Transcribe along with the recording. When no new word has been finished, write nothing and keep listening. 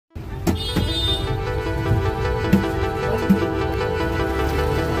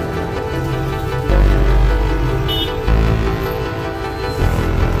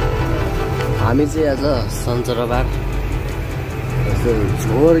हामी चाहिँ आज सञ्चरबार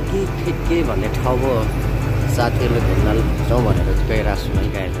झोर कि के भन्ने ठाउँको साथीहरूले घुम्न जाउँ भनेर चाहिँ गइरहेको छु मैले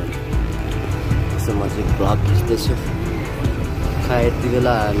गाइडहरू। यसो म चाहिँ भ्लग खिच्दैछु। खा यति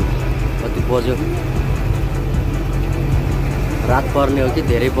बेला कति बज्यो, रात पर्ने हो कि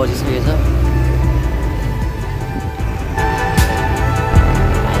धेरै बजिसकेछ।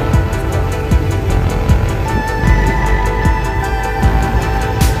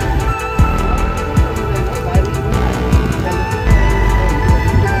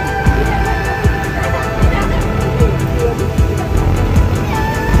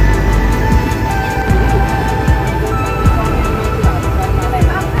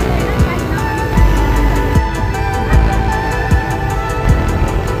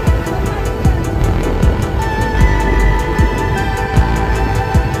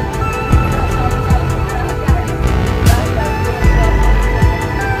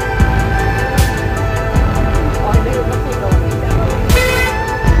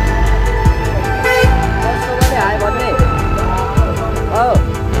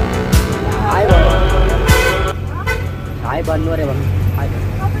 भन्नु रे भन्नु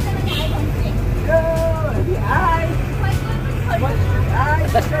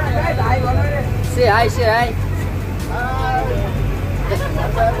से हाई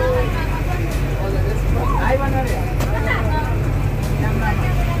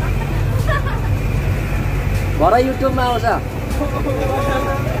भरे युट्युबमा आउँछ।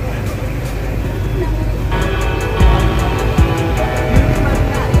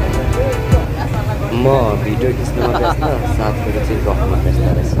 म भिडियो खिच्नमा व्यस्त, साथीहरू चाहिँ गफमा व्यस्त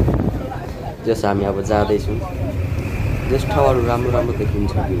रहेछ। जस हामी अब जाँदैछौँ। जस ठाउँहरू राम्रो राम्रो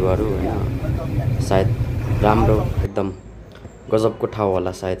देखिन्छ, भ्यूहरू होइन, सायद राम्रो एकदम गजबको ठाउँ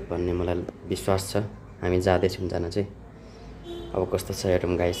होला सायद भन्ने मलाई विश्वास छ। हामी जाँदैछौँ जान चाहिँ। अब कस्तो छ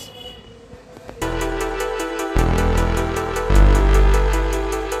हेरौँ गाइस।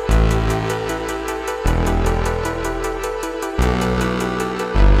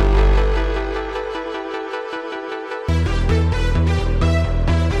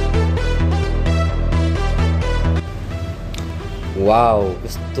 वाउ,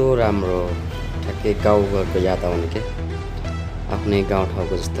 कस्तो राम्रो, ठ्याक्कै गाउँघरको याद आउने के, आफ्नै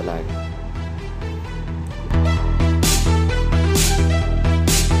गाउँठाउँको जस्तो लाग्यो।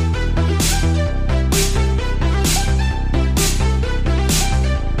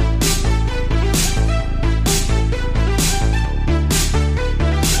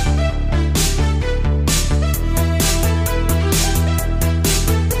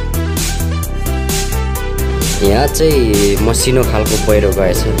 यहाँ चाहिँ मसिनो खालको पहिरो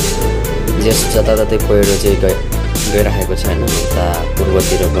गएछ। जस जताततै पहिरो चाहिँ गइराखेको छैन। यता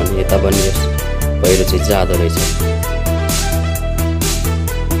पूर्वतिर पनि यता पनि यस पहिरो चाहिँ जाँदो रहेछ।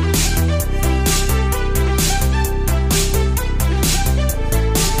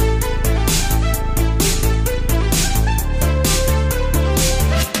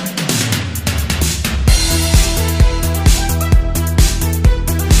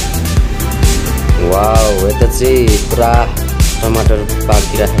 वाउ, यता चाहिँ पुरा टमाटर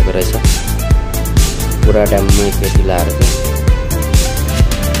पाकिराखेको रहेछ। पुरा ड्याममै खेती लाएर चाहिँ।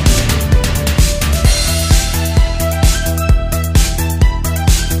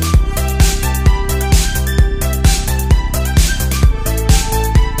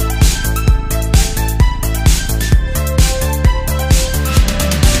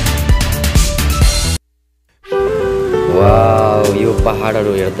 वाउ, यो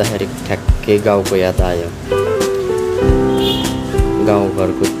पहाडहरू हेर्दाखेरि ठ्याक्कै गाउँको याद आयो।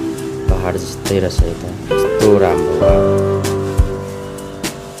 गाउँघरको पहाड जस्तै रहेछ यता, यस्तो राम्रो।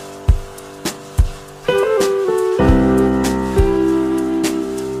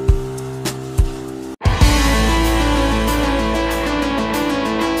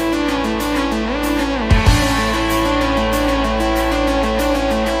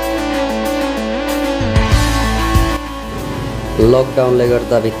 लकडाउनले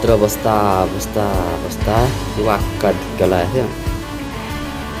गर्दा भित्र बस्दा वाक्क ढिक्क लागेको थियो।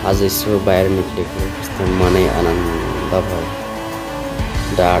 आज यसो बाहिर निक्लेको कस्तो मनै आनन्द भयो।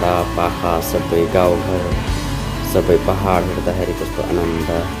 डाँडा पाखा सबै गाउँघर सबै पहाड हेर्दाखेरि कस्तो आनन्द,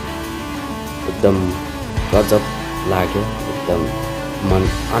 एकदम गजब लाग्यो। एकदम मन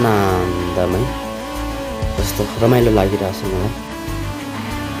आनन्दमय, कस्तो रमाइलो लागिरहेछ मलाई।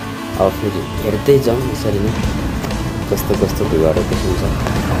 अब फेरि हेर्दै जाउँ यसरी नै कस्तो कस्तो भ्यूहरू देखिन्छ।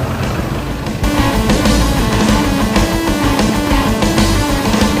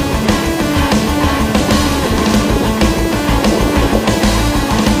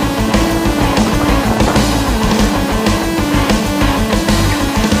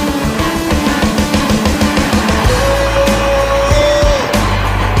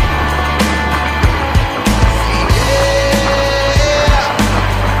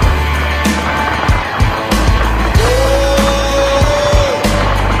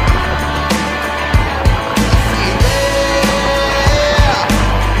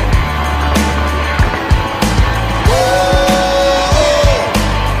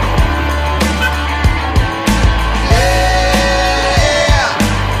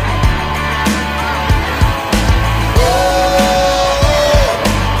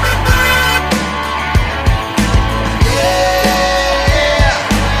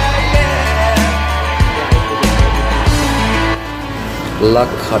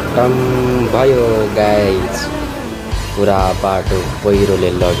 लखटम भयो गाइज। पुरा बाटो पहिरोले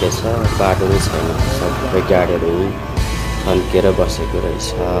लगेछ, बाटो नै छैन, सबै गाडीहरू थन्केर बसेको रहेछ।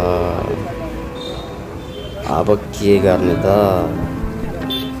 अब के गर्ने त?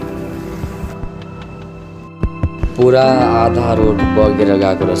 पुरा आधा रोड बगेर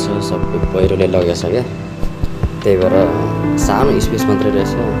गएको रहेछ, सबै पहिरोले लगेछ क्या। त्यही भएर सानो स्पेस मात्रै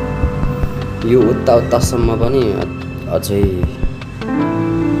रहेछ। यो उतासम्म पनि अझै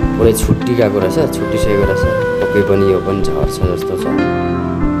पुरै छुट्टी गएको रहेछ, छुट्टिसकेको रहेछ। पक्कै पनि यो पनि झर्छ जस्तो छ,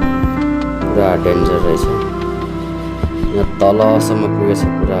 पुरा डेन्जर रहेछ। यहाँ तलसम्म पुगेछ,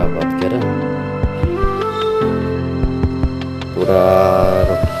 पुरा भत्केर पुरा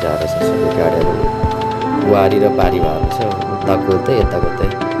रोकिरहेको रहेछ सबै गाडीहरू। वारी र पारी भएको छ, उताको उतै यताको उतै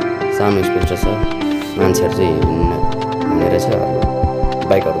सानो स्पेस रहेछ। मान्छेहरू चाहिँ हिँड्ने रहेछ,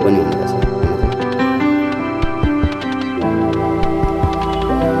 बाइकहरू पनि हिँड्ने रहेछ।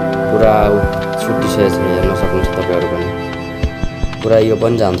 पुरा छुट्टिसकेको छ, हेर्न सक्नुहुन्छ तपाईँहरू पनि। पुरा यो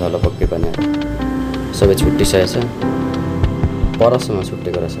पनि जान्छ होला पक्कै पनि, सबै छुट्टिसकेको छ, परसम्म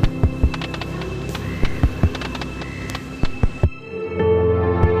छुट्टेको रहेछ।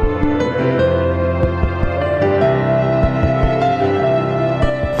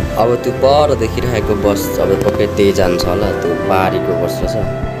 अब त्यो पर देखिरहेको बस अब पक्कै त्यही जान्छ होला, त्यो वारीको बस रहेछ।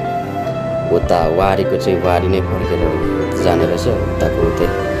 उता वारीको चाहिँ वारी नै फर्केर जाने रहेछ, उताको उतै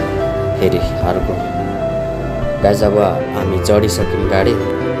फेरि अर्को। गाइस अब हामी चढिसक्यौँ गाडी,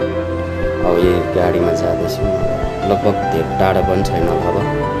 अब यही गाडीमा जाँदैछौँ। लगभग धेरै टाढा पनि छैन, अब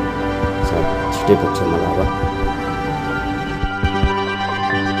छिटै पुग्छ मलाई अब।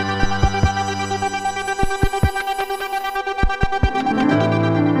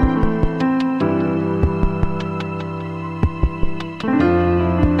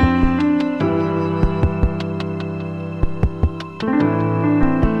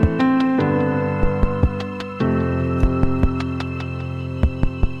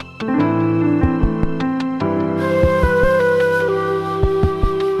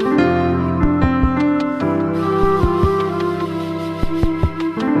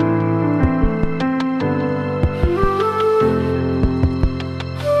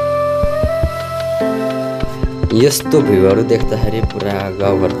 यस्तो भ्यूहरू देख्दाखेरि पुरा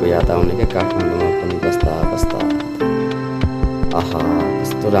गाउँघरको याद आउने क्या। काठमाडौँमा पनि बस्दा बस्दा आहा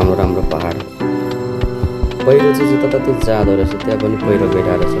कस्तो राम्रो राम्रो पहाड। पहिरो चाहिँ जताततै जाँदो रहेछ, त्यहाँ पनि पहिरो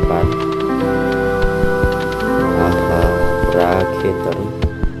गइरहेको रहेछ पहाड। आहा पुरा खेतहरू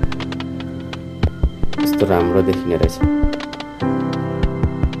कस्तो राम्रो देखिने रहेछ।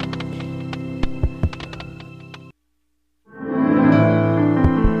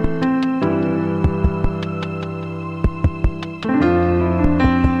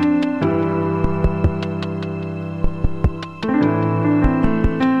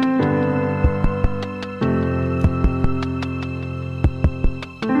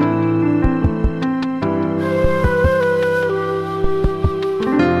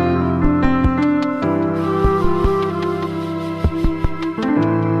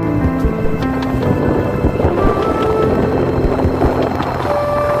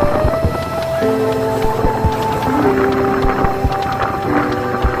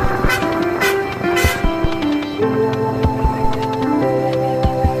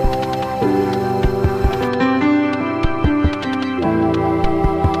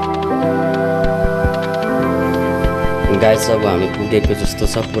 गाइस अब हामी पुगेको जस्तो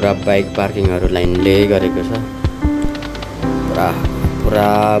छ। पुरा बाइक पार्किङहरू लाइनले गरेको छ, पुरा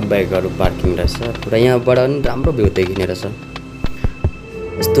बाइकहरू पार्किङ रहेछ। पुरा यहाँबाट पनि राम्रो भ्यू देखिने रहेछ।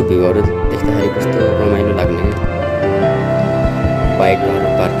 यस्तो भ्यूहरू देख्दाखेरि कस्तो रमाइलो लाग्ने। बाइकहरू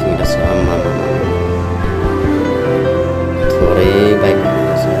पार्किङ रहेछ, आम्मा थोरै बाइकहरू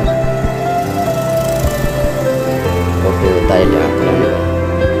रहेछ। ओहो दाइले हात लाउनु भयो।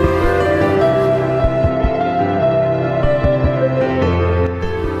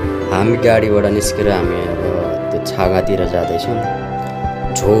 हामी गाडीबाट निस्केर हामी अब त्यो छागातिर जाँदैछौँ।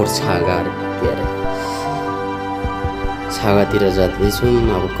 झोर छागा के अरे छागातिर जाँदैछौँ।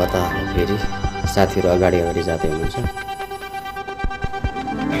 अब कता हो फेरि, साथीहरू अगाडि अगाडि जाँदै हुनुहुन्छ।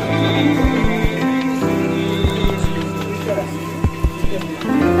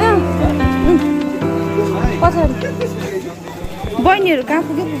 बहिनीहरू कहाँ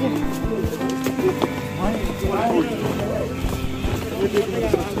पुग्यो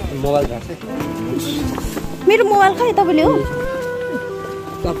मोबाइल छ मेरो मोबाइल खै तपाईँले हो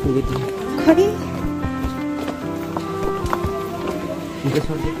खै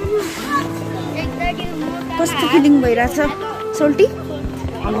कस्तो फिलिङ भइरहेछ सोल्टी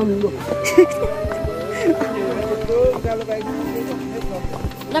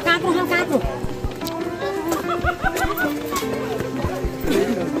ल काट्नु खाऊ काट्नु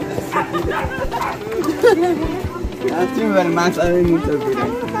चिमर माछा पनि मुन्छ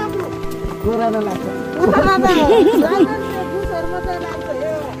बिराइ कोराना लाग्छ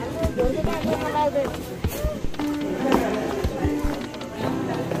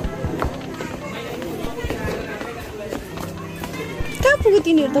कहाँ पुग्यो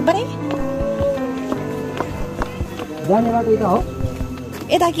तिनीहरू त बराइ जाने बाटो यता हो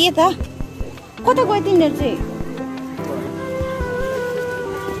यता कि यता कता गयो तिनीहरू चाहिँ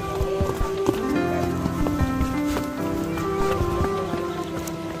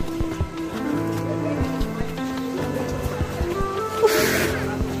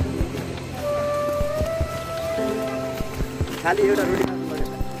खाली एउटा रोटी खानु पर्यो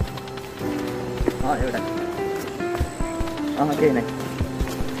एउटा केही नै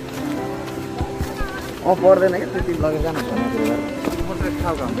पर्दैन क्या त्यति लगेर जानु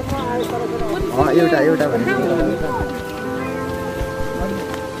एउटा भने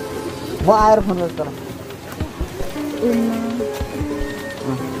म आएर फोन गर्छु तर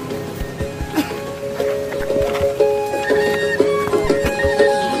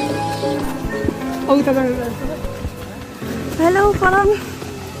हेलो फरम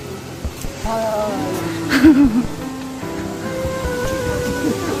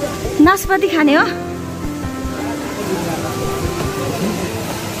नास्पाती खाने हो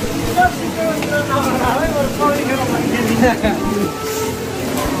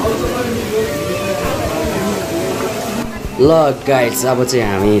ल गाइड्स अब चाहिँ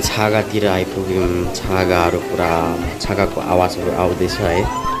हामी छागातिर आइपुग्यौँ छागाहरू पुरा छागाको आवाजहरू आउँदैछ है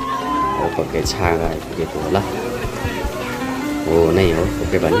अब पक्कै छागा आइपुगेको होला हो नै हो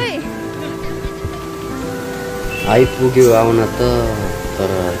पक्कै पनि आइपुग्यो आउन त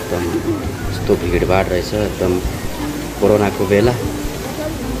तर एकदम यस्तो भिडभाड रहेछ एकदम कोरोनाको बेला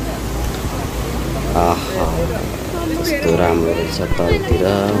आहा कस्तो राम्रो रहेछ तलतिर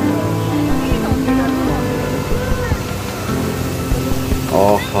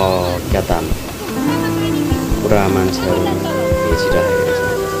अह क्या दाम पुरा मान्छेहरू बेचिरहेको रहेछ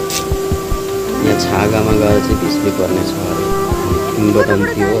यहाँ छागामा गएर चाहिँ भिज्नु पर्ने छ अरे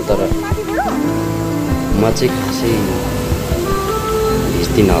किंवदन्ती हो तर म चाहिँ खासै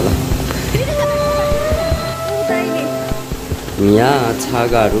भिज्दिनँ होला यहाँ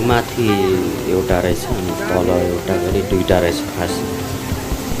छागाहरू माथि एउटा रहेछ अनि तल एउटा गरी दुईवटा रहेछ खास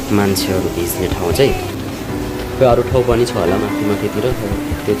मान्छेहरू भिज्ने ठाउँ चाहिँ खोइ अरू ठाउँ पनि छ होला माथि माथितिर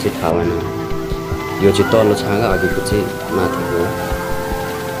त्यो चाहिँ थाहा भएन यो चाहिँ तल्लो छागा अघिको चाहिँ माथिको हो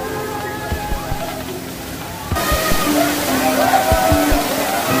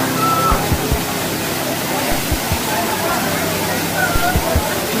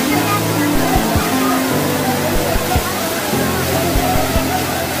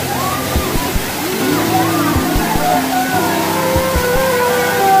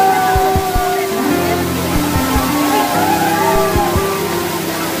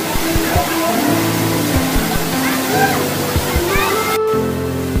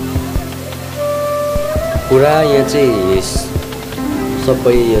पुरा यहाँ चाहिँ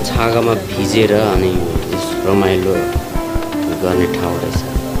सबै यो छागामा भिजेर अनि रमाइलो गर्ने ठाउँ रहेछ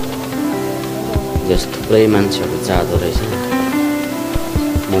जस थुप्रै मान्छेहरू जाँदो रहेछ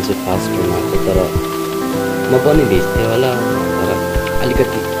म चाहिँ फर्स्ट टाइम आएको तर म पनि भिज्थेँ होला तर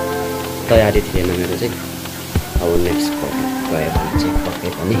अलिकति तयारी थिएन मेरो चाहिँ अब नेक्स्ट पटक गयो भने चाहिँ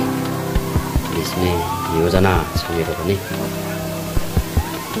पक्कै पनि भिज्ने योजना छ मेरो पनि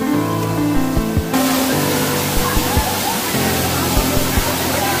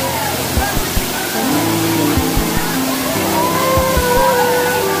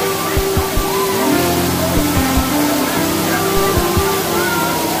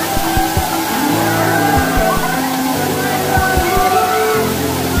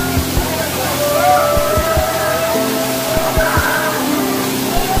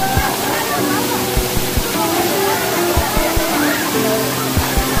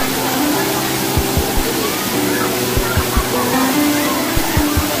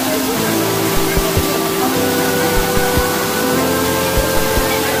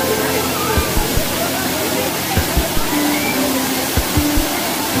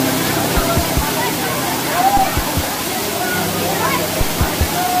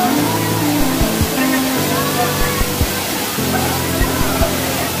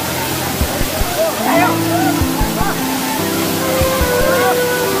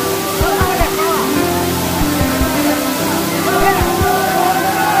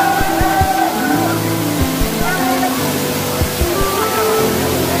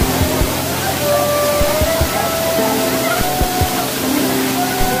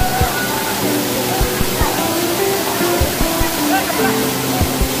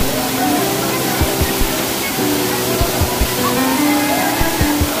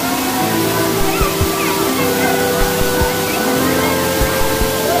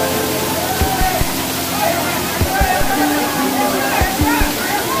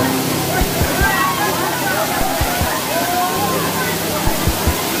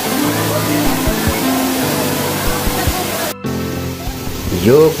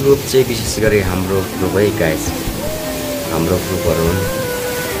यो ग्रुप चाहिँ विशेष गरी हाम्रो ग्रुप है गाइस, हाम्रो ग्रुपहरू हुन्।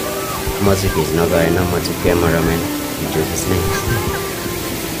 म चाहिँ खिच्न गएन, म चाहिँ क्यामेराम्यान, भिडियो खिच्ने।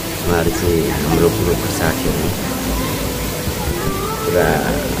 उहाँहरू चाहिँ हाम्रो ग्रुपको साथीहरू पुरा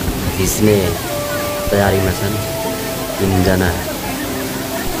खिच्ने तयारीमा छन्। 3 जना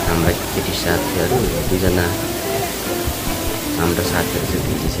हाम्रा केटी साथीहरू, 2 जना हाम्रो साथीहरू चाहिँ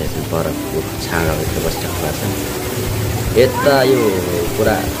खिचिसकेको छन्। पर छाँगाभित्र बसिरहेको छन्। यता यो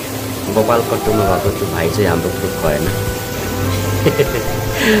पुरा गोपालपट्टुमा भएको त्यो भाइ चाहिँ हाम्रो ग्रुप भएन।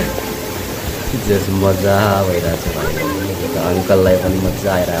 जस मजा भइरहेछ भाइ, अङ्कललाई पनि मजा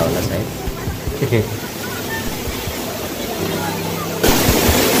आइरहेको होला सायद।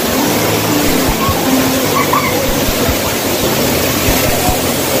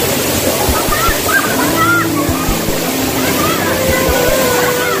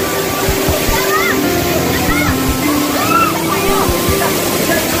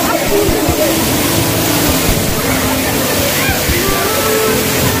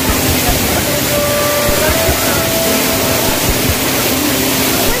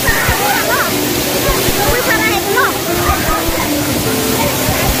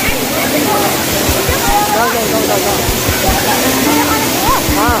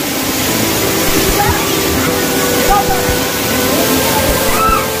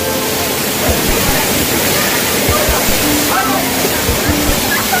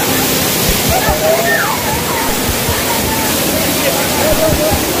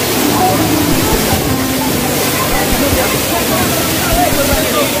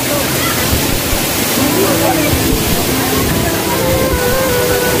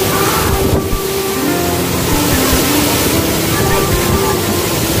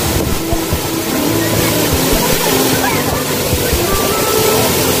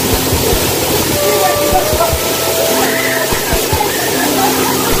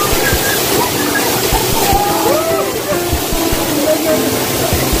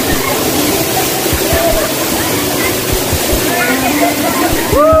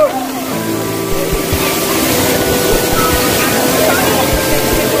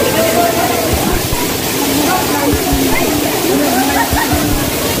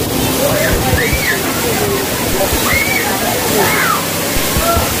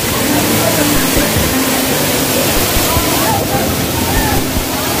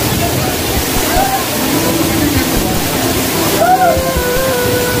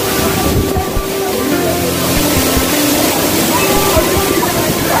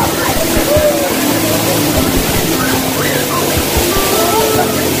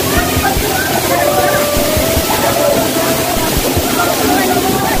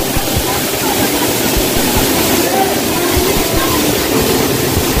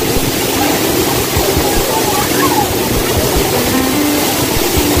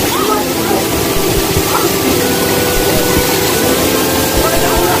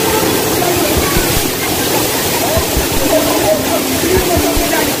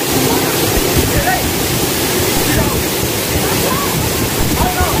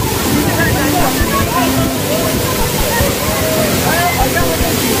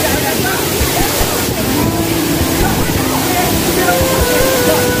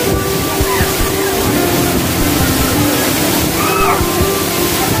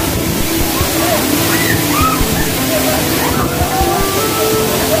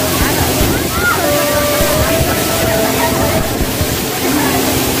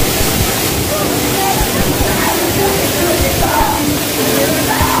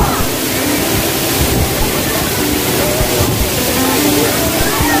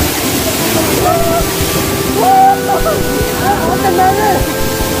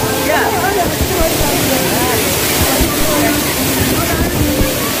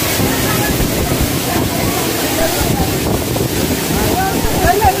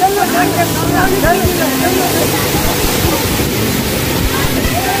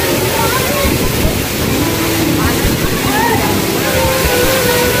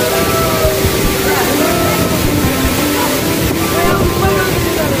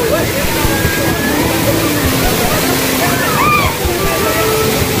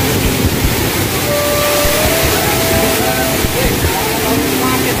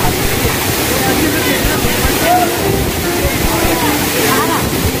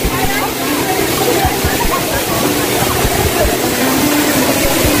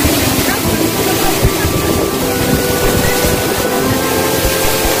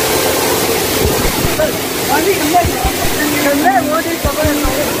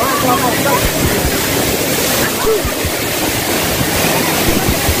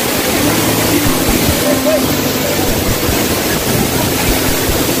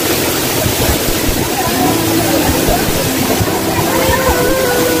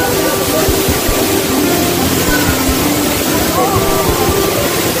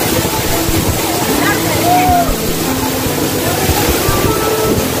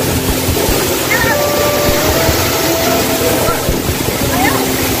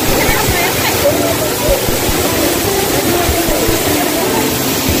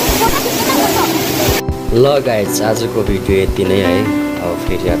 ल गाइज आजको भिडियो यति नै है। अब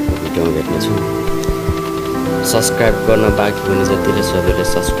फेरि अर्को भिडियोमा भेट्नेछौँ। सब्सक्राइब गर्न बाँकी हुने जतिले सबैले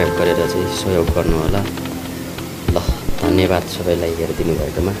सब्सक्राइब गरेर चाहिँ सहयोग गर्नु होला। ल धन्यवाद सबैलाई हेरिदिनु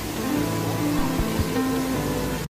भएकोमा।